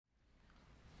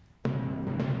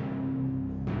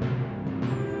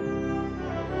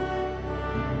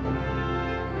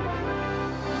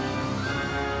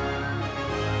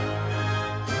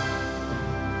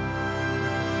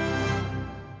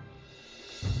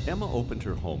Emma opened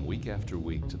her home week after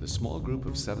week to the small group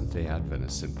of Seventh-day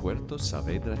Adventists in Puerto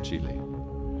Saavedra, Chile.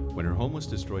 When her home was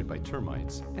destroyed by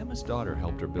termites, Emma's daughter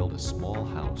helped her build a small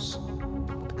house.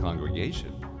 But the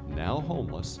congregation, now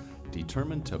homeless,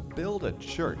 determined to build a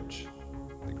church.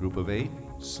 The group of 8,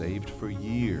 saved for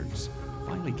years,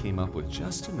 finally came up with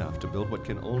just enough to build what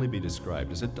can only be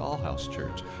described as a dollhouse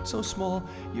church. So small,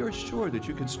 you're sure that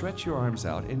you could stretch your arms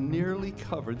out and nearly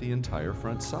cover the entire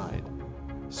front side.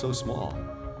 So small,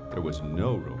 there was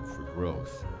no room for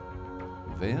growth.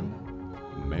 Then,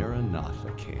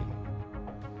 Maranatha came.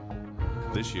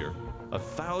 This year,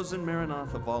 1,000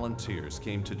 Maranatha volunteers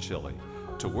came to Chile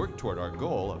to work toward our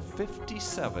goal of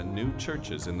 57 new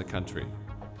churches in the country.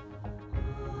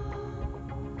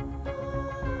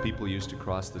 People used to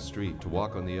cross the street to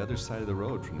walk on the other side of the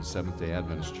road from the Seventh-day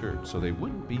Adventist Church so they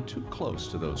wouldn't be too close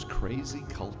to those crazy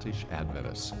cultish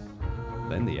Adventists.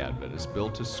 Then the Adventists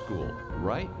built a school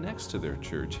right next to their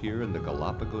church here in the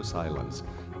Galapagos Islands,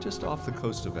 just off the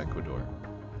coast of Ecuador.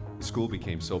 The school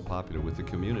became so popular with the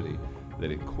community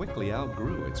that it quickly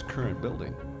outgrew its current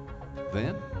building.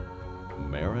 Then,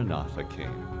 Maranatha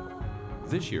came.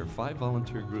 This year, 5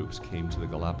 volunteer groups came to the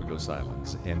Galapagos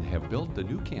Islands and have built the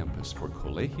new campus for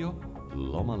Colegio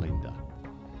Loma Linda.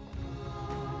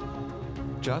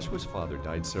 Joshua's father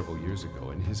died several years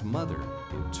ago and his mother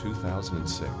in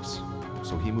 2006.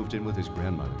 So he moved in with his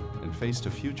grandmother and faced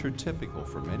a future typical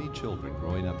for many children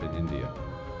growing up in India,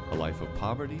 a life of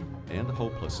poverty and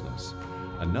hopelessness,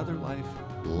 another life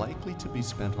likely to be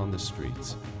spent on the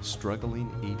streets, struggling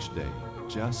each day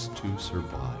just to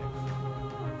survive.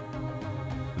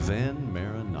 Then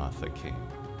Maranatha came.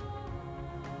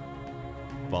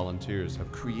 Volunteers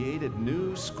have created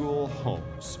new school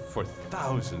homes for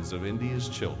thousands of India's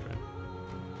children.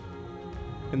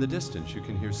 In the distance, you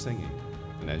can hear singing,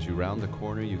 and as you round the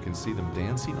corner, you can see them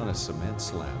dancing on a cement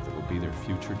slab that will be their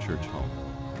future church home.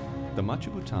 The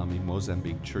Machibutami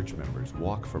Mozambique church members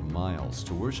walk for miles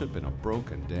to worship in a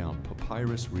broken-down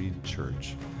papyrus reed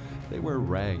church. They wear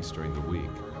rags during the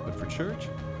week, but for church,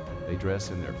 they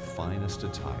dress in their finest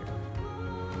attire.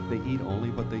 They eat only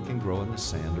what they can grow in the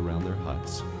sand around their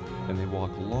huts, and they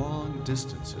walk long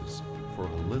distances for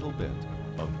a little bit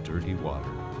of dirty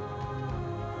water.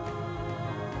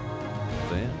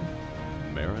 Then,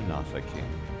 Maranatha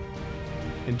came.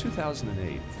 In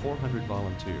 2008, 400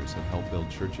 volunteers have helped build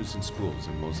churches and schools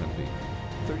in Mozambique.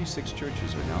 36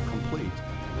 churches are now complete,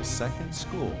 and the second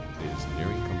school is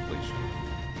nearing completion.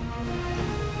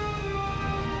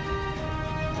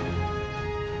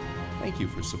 Thank you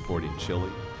for supporting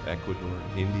Chile, Ecuador,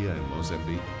 India, and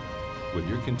Mozambique. With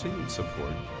your continued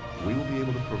support, we will be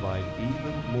able to provide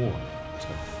even more to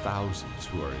thousands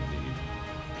who are in need.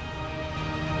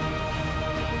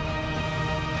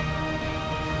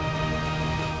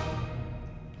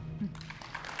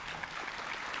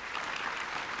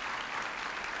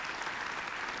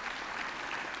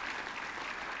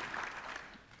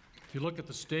 If you look at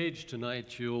the stage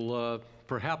tonight, you'll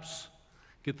perhaps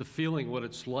get the feeling what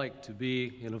it's like to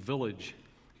be in a village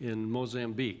in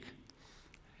Mozambique.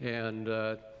 And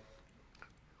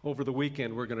over the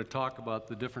weekend, we're going to talk about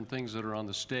the different things that are on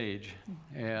the stage.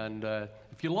 And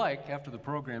if you like, after the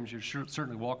programs, you're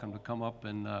certainly welcome to come up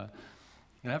and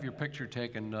have your picture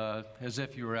taken as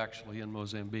if you were actually in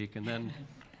Mozambique. And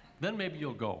then maybe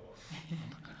you'll go.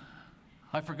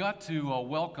 I forgot to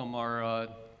welcome our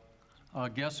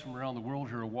guests from around the world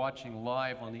who are watching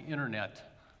live on the internet.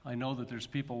 I know that there's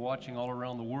people watching all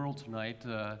around the world tonight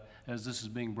as this is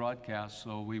being broadcast.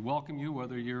 So we welcome you,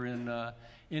 whether you're in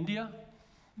India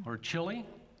or Chile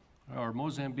or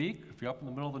Mozambique, if you're up in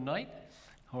the middle of the night,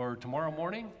 or tomorrow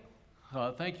morning.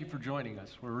 Thank you for joining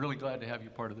us. We're really glad to have you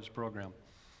part of this program.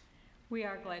 We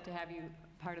are glad to have you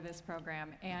part of this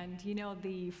program. And you know,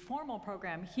 the formal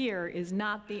program here is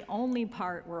not the only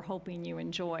part we're hoping you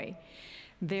enjoy.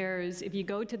 If you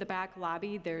go to the back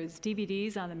lobby, there's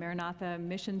DVDs on the Maranatha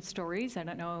mission stories. I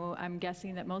don't know, I'm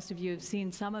guessing that most of you have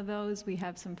seen some of those. We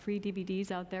have some free DVDs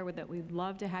out there that we'd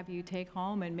love to have you take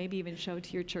home and maybe even show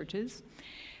to your churches.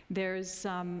 There's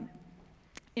some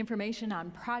information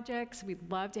on projects.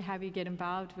 We'd love to have you get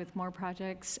involved with more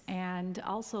projects. And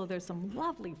also there's some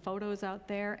lovely photos out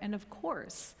there. And of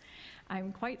course,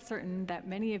 I'm quite certain that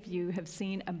many of you have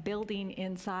seen a building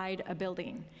inside a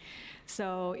building.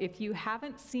 So if you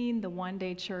haven't seen the One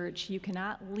Day Church, you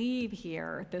cannot leave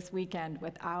here this weekend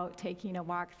without taking a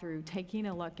walk through, taking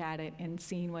a look at it, and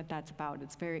seeing what that's about.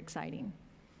 It's very exciting.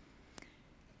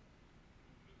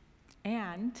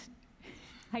 And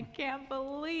I can't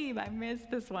believe I missed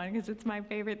this one because it's my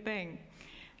favorite thing.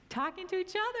 Talking to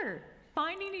each other,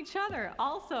 finding each other.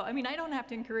 Also, I mean, I don't have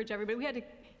to encourage everybody. We had to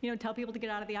tell people to get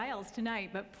out of the aisles tonight,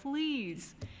 but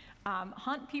please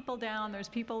hunt people down. There's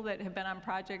people that have been on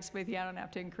projects with you. I don't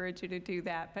have to encourage you to do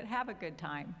that, but have a good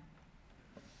time.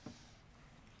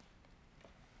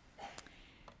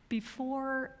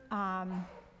 Before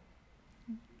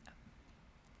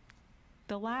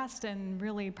the last and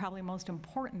really probably most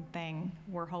important thing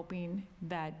we're hoping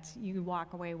that you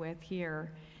walk away with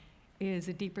here is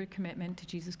a deeper commitment to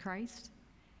Jesus Christ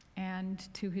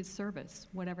and to his service,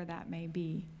 whatever that may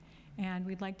be. And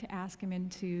we'd like to ask him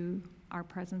into our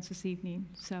presence this evening.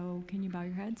 So can you bow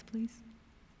your heads, please?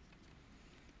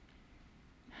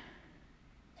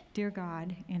 Dear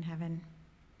God in heaven,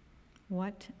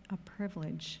 what a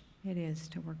privilege it is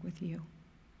to work with you.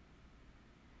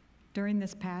 During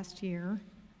this past year,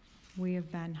 we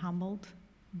have been humbled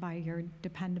by your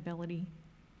dependability.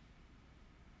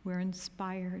 We're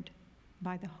inspired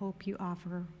by the hope you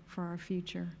offer for our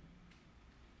future.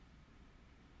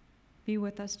 Be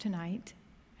with us tonight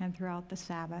and throughout the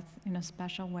Sabbath in a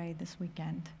special way this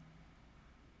weekend.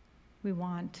 We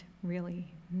want really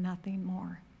nothing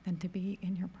more than to be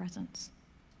in your presence.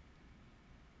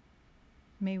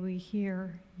 May we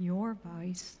hear your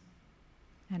voice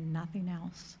and nothing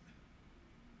else,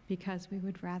 because we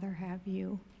would rather have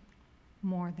you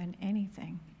more than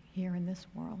anything here in this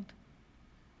world.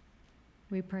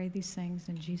 We pray these things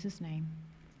in Jesus' name.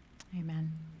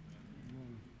 Amen.